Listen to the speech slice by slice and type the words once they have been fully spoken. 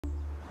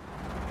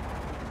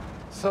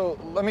So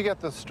let me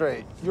get this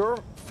straight. You're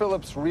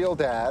Philip's real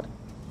dad,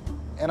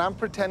 and I'm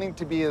pretending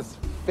to be his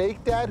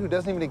fake dad who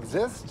doesn't even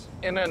exist?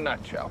 In a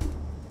nutshell.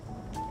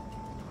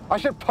 I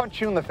should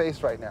punch you in the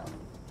face right now.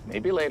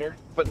 Maybe later.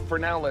 But for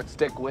now, let's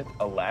stick with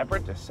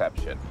elaborate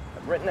deception.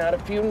 I've written out a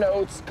few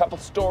notes, couple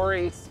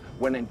stories.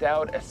 When in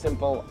doubt, a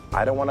simple,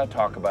 I don't want to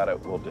talk about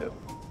it, will do.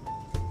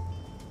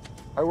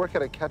 I work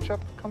at a ketchup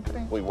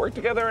company? We work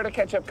together at a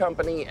ketchup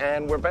company,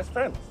 and we're best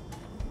friends.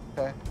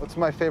 Okay. What's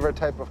my favorite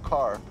type of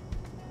car?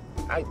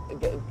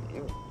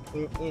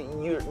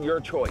 Your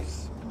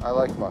choice. I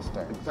like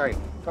Mustangs. Right,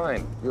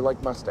 fine. You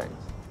like Mustangs.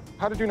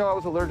 How did you know I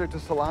was allergic to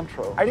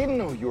cilantro? I didn't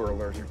know you were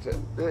allergic to.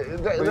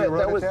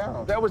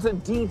 That was a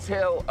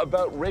detail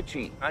about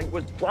Richie. I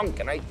was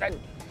drunk and I said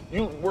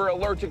you were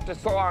allergic to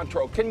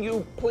cilantro. Can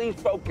you please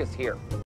focus here?